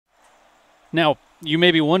Now, you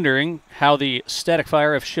may be wondering how the static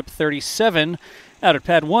fire of Ship 37 out at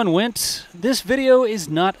Pad 1 went. This video is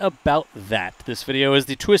not about that. This video is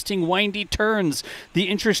the twisting, windy turns, the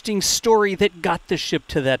interesting story that got the ship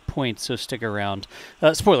to that point, so stick around.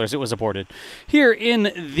 Spoilers, it was aborted. Here in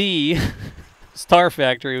the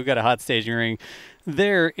Starfactory, we've got a hot staging ring.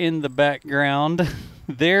 There in the background,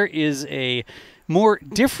 there is a more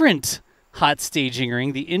different hot staging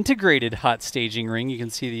ring, the integrated hot staging ring. You can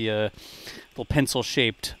see the little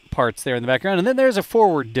pencil-shaped parts there in the background. And then there's a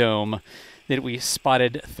forward dome that we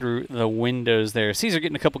spotted through the windows there. Caesar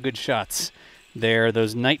getting a couple good shots there.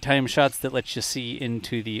 Those nighttime shots that let you see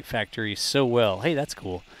into the factory so well. Hey, that's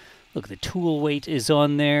cool. Look, the tool weight is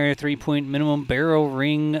on there. 3-point minimum barrel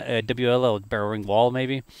ring, WLL, barrel ring wall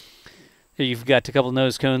maybe. Here you've got a couple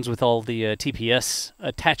nose cones with all the TPS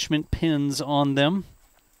attachment pins on them.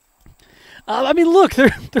 I mean, look,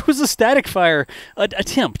 there was a static fire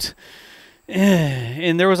attempt.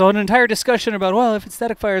 And there was an entire discussion about, well, if it's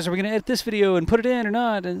static fires, are we going to edit this video and put it in or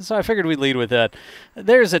not? And so I figured we'd lead with that.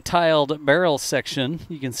 There's a tiled barrel section.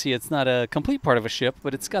 You can see it's not a complete part of a ship,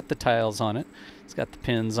 but it's got the tiles on it. It's got the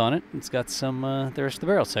pins on it. It's got some, there's the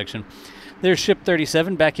barrel section. There's Ship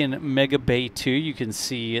 37 back in Mega Bay 2. You can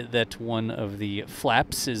see that one of the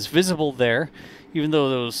flaps is visible there, even though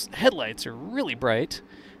those headlights are really bright.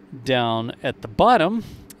 Down at the bottom,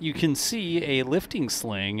 you can see a lifting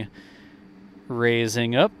sling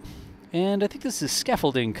raising up, and I think this is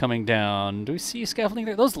scaffolding coming down. Do we see scaffolding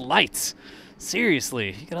there? Those lights,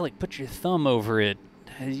 seriously, you gotta like put your thumb over it.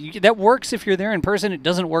 That works if you're there in person. It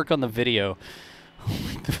doesn't work on the video.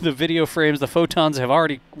 The video frames, the photons have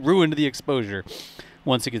already ruined the exposure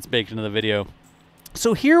once it gets baked into the video.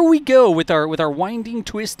 So here we go with our winding,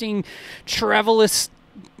 twisting, travelous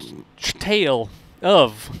tale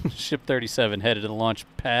of Ship 37 headed to the launch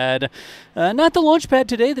pad. Not the launch pad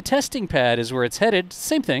today, the testing pad is where it's headed.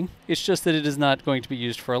 Same thing, it's just that it is not going to be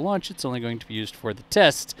used for a launch, it's only going to be used for the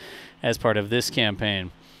test as part of this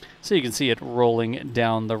campaign. So you can see it rolling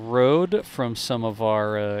down the road from some of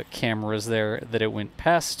our cameras there that it went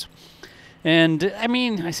past. And, I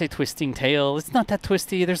mean, I say twisting tail. It's not that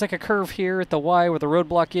twisty. There's like a curve here at the Y where the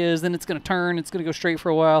roadblock is. Then it's going to turn. It's going to go straight for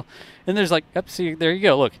a while. And there's like, yep, see, there you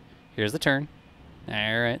go. Look, here's the turn.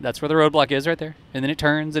 All right, that's where the roadblock is right there. And then it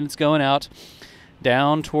turns and it's going out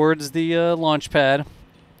down towards the launch pad.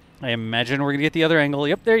 I imagine we're going to get the other angle.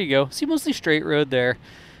 Yep, there you go. See, mostly straight road there.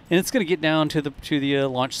 And it's going to get down to the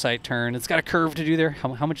launch site turn. It's got a curve to do there.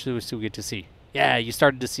 How much do we still get to see? Yeah, you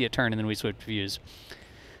started to see it turn, and then we switched views.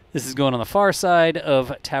 This is going on the far side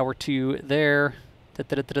of Tower 2 there. These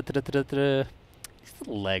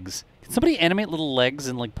little legs. Can somebody animate little legs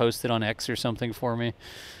and like post it on X or something for me?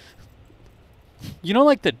 You know,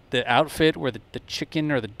 like the outfit where the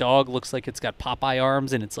chicken or the dog looks like it's got Popeye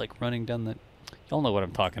arms and it's like running down the... Y'all know what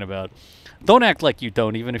I'm talking about. Don't act like you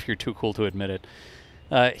don't, even if you're too cool to admit it.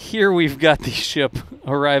 Here we've got the ship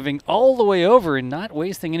arriving all the way over and not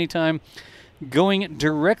wasting any time, going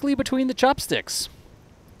directly between the chopsticks.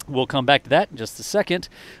 We'll come back to that in just a second,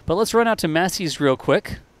 but let's run out to Masseys real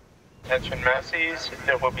quick. Attention Masseys,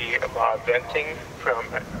 there will be a mod venting from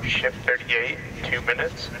Ship 38, 2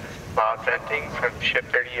 minutes. Mod venting from Ship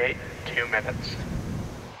 38, 2 minutes.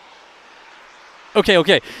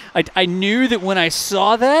 Okay. I knew that when I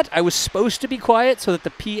saw that, I was supposed to be quiet so that the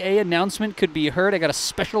PA announcement could be heard. I got a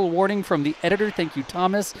special warning from the editor. Thank you,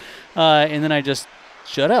 Thomas. And then I just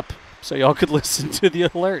shut up so y'all could listen to the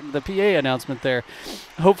alert, the PA announcement there.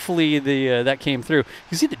 Hopefully that came through.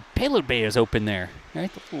 You see the payload bay is open there.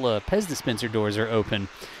 Right? The little Pez dispenser doors are open.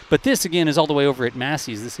 But this, again, is all the way over at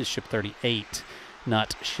Masseys. This is Ship 38,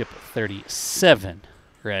 not Ship 37,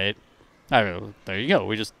 right? I don't know. There you go.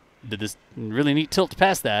 We just did this really neat tilt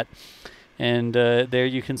past that, and there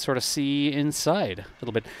you can sort of see inside a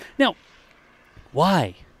little bit. Now,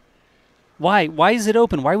 why is it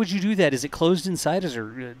open? Why would you do that? Is it closed inside? Is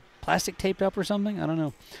there plastic taped up or something? I don't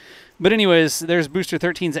know. But anyways, there's Booster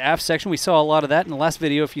 13's aft section. We saw a lot of that in the last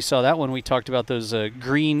video. If you saw that one, we talked about those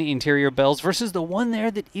green interior bells versus the one there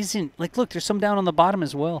that isn't. Like, look, there's some down on the bottom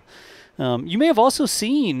as well. You may have also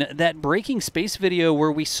seen that breaking space video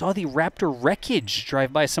where we saw the Raptor wreckage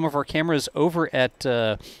drive by some of our cameras over at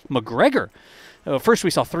McGregor. First, we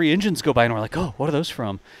saw 3 engines go by, and we're like, oh, what are those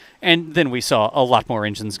from? And then we saw a lot more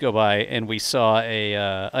engines go by, and we saw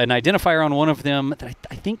an identifier on one of them that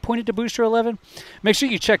I think pointed to Booster 11. Make sure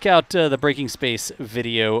you check out the Breaking Space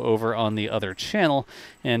video over on the other channel.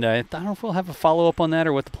 And I don't know if we'll have a follow-up on that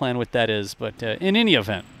or what the plan with that is, but in any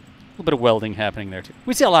event, a little bit of welding happening there, too.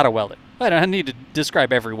 We see a lot of welding. I don't need to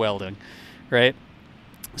describe every welding, right?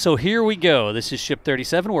 So here we go. This is Ship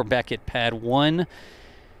 37. We're back at Pad 1.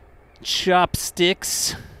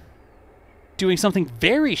 chopsticks doing something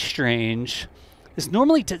very strange. This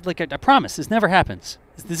normally, like I promise, this never happens.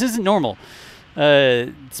 This isn't normal.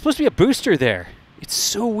 It's supposed to be a booster there. It's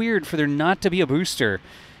so weird for there not to be a booster.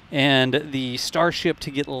 And the Starship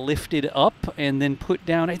to get lifted up and then put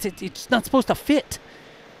down. It's not supposed to fit,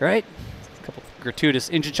 right? A couple gratuitous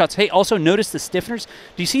engine shots. Hey, also notice the stiffeners.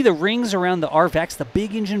 Do you see the rings around the RVACs, the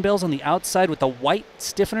big engine bells on the outside with the white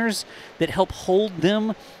stiffeners that help hold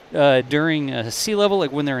them during sea level,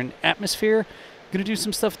 like when they're in atmosphere? Going to do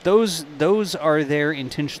some stuff. Those are there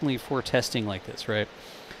intentionally for testing like this, right?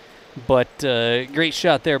 But great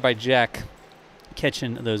shot there by Jack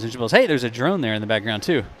catching those engine bells. Hey, there's a drone there in the background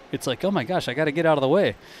too. It's like, oh my gosh, I got to get out of the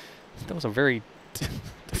way. That was a very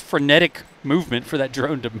frenetic movement for that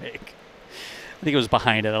drone to make. I think it was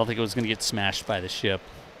behind it. I don't think it was going to get smashed by the ship.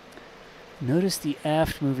 Notice the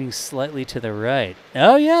aft moving slightly to the right.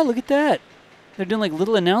 Oh yeah, look at that. They're doing like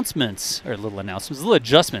little announcements. Or little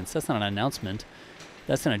adjustments. That's not an announcement.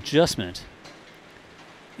 That's an adjustment.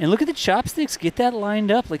 And look at the chopsticks. Get that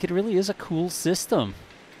lined up. Like it really is a cool system.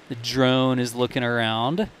 The drone is looking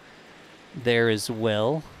around there as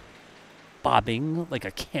well, bobbing like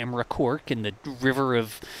a camera cork in the river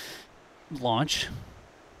of launch.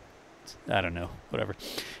 I don't know, whatever.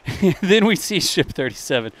 Then we see Ship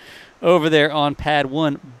 37 over there on Pad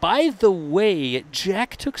 1. By the way,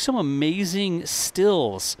 Jack took some amazing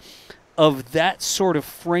stills of that sort of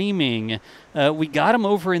framing. We got him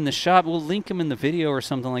over in the shop. We'll link him in the video or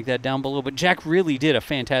something like that down below. But Jack really did a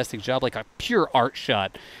fantastic job, like a pure art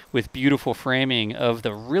shot with beautiful framing of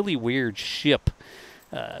the really weird ship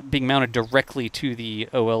being mounted directly to the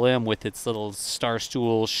OLM with its little star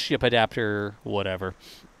stool, ship adapter, whatever.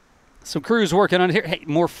 Some crews working on it here. Hey,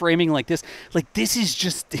 more framing like this. Like this is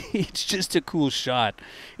just, it's just a cool shot.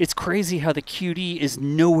 It's crazy how the QD is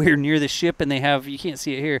nowhere near the ship, and they have, you can't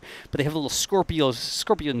see it here, but they have a little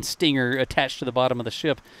scorpion stinger attached to the bottom of the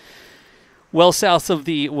ship. Well south of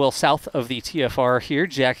the TFR here,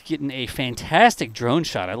 Jack getting a fantastic drone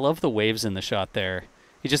shot. I love the waves in the shot there.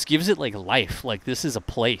 It just gives it like life. Like this is a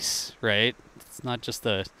place, right? It's not just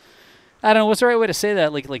a, I don't know, what's the right way to say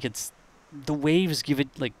that? Like it's, the waves give it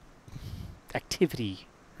like activity,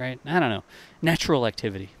 right? I don't know. Natural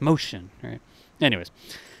activity, motion, right? Anyways,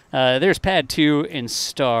 there's Pad 2 and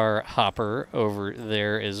Starhopper over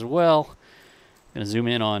there as well. Gonna zoom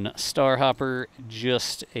in on Starhopper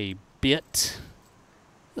just a bit.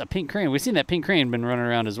 That pink crane, we've seen that pink crane been running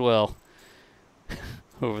around as well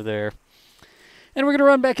over there. And we're going to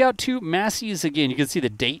run back out to Masseys again. You can see the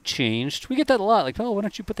date changed. We get that a lot. Like, oh, why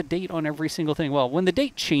don't you put the date on every single thing? Well, when the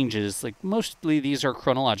date changes, like mostly these are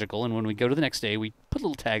chronological. And when we go to the next day, we put a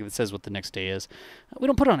little tag that says what the next day is. We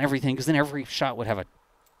don't put it on everything because then every shot would have a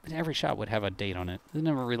date on it. It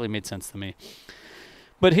never really made sense to me.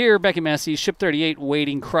 But here, back at Masseys, Ship 38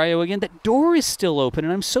 waiting cryo again. That door is still open,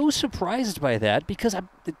 and I'm so surprised by that because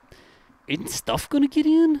isn't stuff going to get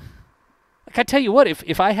in? Like, I tell you what,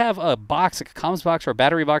 if I have a box, like a comms box or a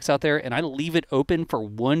battery box out there, and I leave it open for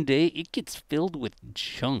one day, it gets filled with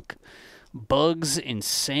junk. Bugs and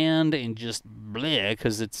sand and just bleh,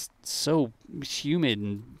 because it's so humid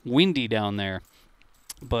and windy down there.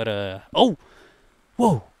 But, oh,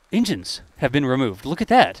 whoa, engines have been removed. Look at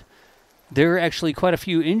that. There are actually quite a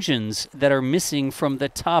few engines that are missing from the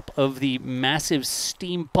top of the massive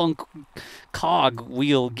steampunk cog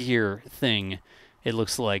wheel gear thing. It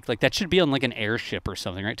looks like that should be on like an airship or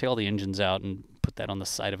something, right? Take all the engines out and put that on the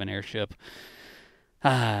side of an airship.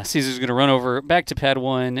 Caesar's going to run over back to Pad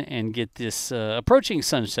 1 and get this approaching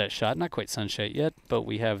sunset shot. Not quite sunset yet, but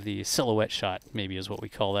we have the silhouette shot, maybe is what we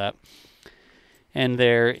call that. And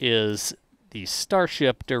there is the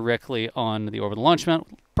Starship directly on the orbital launch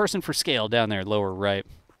mount. Person for scale down there, lower right.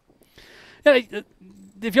 Yeah,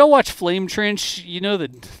 if y'all watch Flame Trench, you know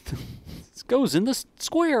that this goes in the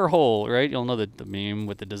square hole, right? You'll know the meme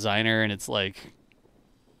with the designer, and it's like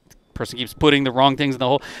person keeps putting the wrong things in the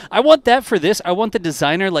hole. I want that for this. I want the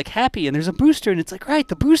designer like happy, and there's a booster, and it's like, right,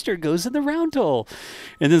 the booster goes in the round hole.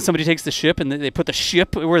 And then somebody takes the ship, and they put the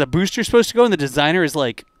ship where the booster's supposed to go, and the designer is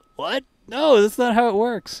like, what? No, that's not how it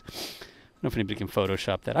works. I don't know if anybody can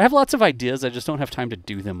Photoshop that. I have lots of ideas. I just don't have time to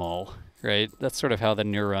do them all, right? That's sort of how the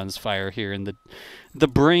neurons fire here in the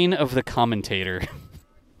brain of the commentator.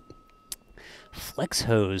 Flex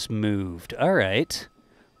hose moved. All right.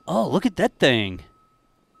 Oh, look at that thing.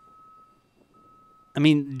 I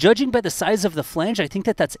mean, judging by the size of the flange, I think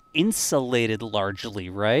that's insulated largely,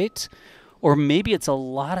 right? Or maybe it's a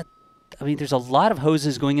lot of... I mean, there's a lot of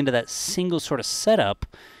hoses going into that single sort of setup,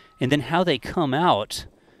 and then how they come out...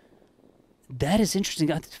 That is interesting.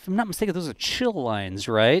 If I'm not mistaken, those are chill lines,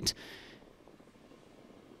 right?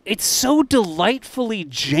 it's so delightfully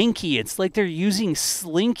janky. It's like they're using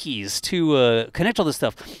slinkies to connect all this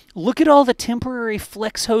stuff. Look at all the temporary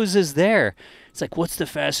flex hoses there. It's like, what's the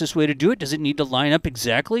fastest way to do it? Does it need to line up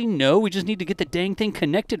exactly? No, we just need to get the dang thing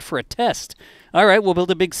connected for a test. All right, we'll build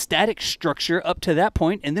a big static structure up to that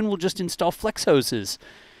point, and then we'll just install flex hoses.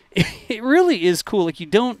 It really is cool. Like, you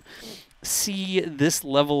don't see this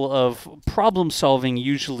level of problem solving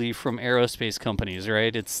usually from aerospace companies,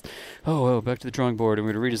 right? It's, oh, back to the drawing board, and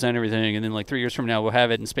we're going to redesign everything, and then like 3 years from now we'll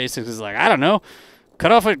have it, and SpaceX is like, I don't know,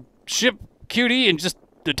 cut off a ship QD and just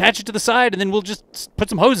attach it to the side, and then we'll just put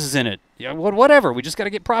some hoses in it. Yeah, whatever. We just got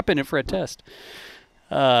to get prop in it for a test.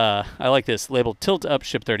 I like this labeled Tilt Up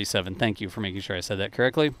Ship 37. Thank you for making sure I said that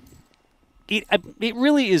correctly. It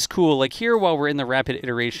really is cool. Like here, while we're in the rapid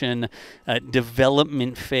iteration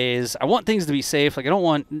development phase, I want things to be safe. Like I don't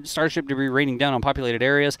want Starship to be raining down on populated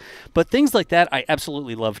areas, but things like that I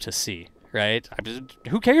absolutely love to see. Right?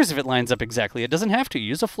 Who cares if it lines up exactly? It doesn't have to.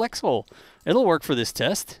 Use a flex hole. It'll work for this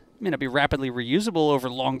test. It may not be rapidly reusable over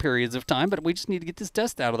long periods of time, but we just need to get this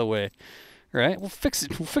test out of the way. Right? We'll fix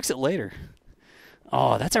it. We'll fix it later.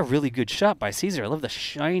 Oh, that's a really good shot by Caesar. I love the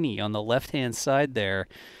shiny on the left-hand side there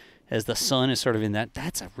as the sun is sort of in that.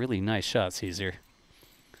 That's a really nice shot, Caesar.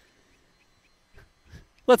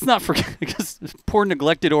 Let's not forget, because poor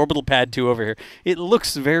neglected Orbital Pad 2 over here. It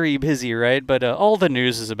looks very busy, right? But all the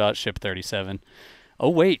news is about Ship 37. Oh,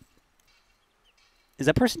 wait. Is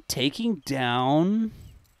that person taking down?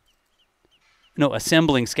 No,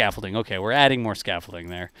 assembling scaffolding. Okay, we're adding more scaffolding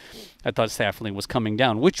there. I thought scaffolding was coming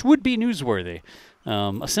down, which would be newsworthy.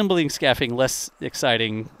 Assembling scaffolding less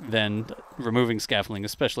exciting than removing scaffolding,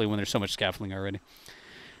 especially when there's so much scaffolding already.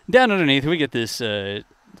 Down underneath, we get this little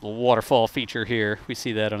waterfall feature here. We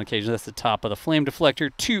see that on occasion. That's the top of the flame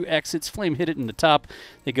deflector. 2 exits. Flame hit it in the top.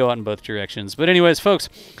 They go out in both directions. But anyways, folks,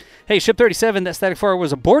 hey, Ship 37, that static fire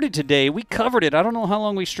was aborted today. We covered it. I don't know how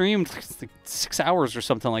long we streamed, like 6 hours or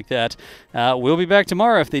something like that. We'll be back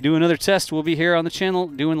tomorrow. If they do another test, we'll be here on the channel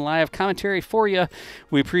doing live commentary for you.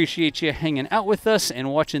 We appreciate you hanging out with us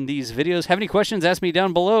and watching these videos. Have any questions, ask me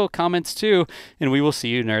down below, comments too, and we will see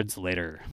you nerds later.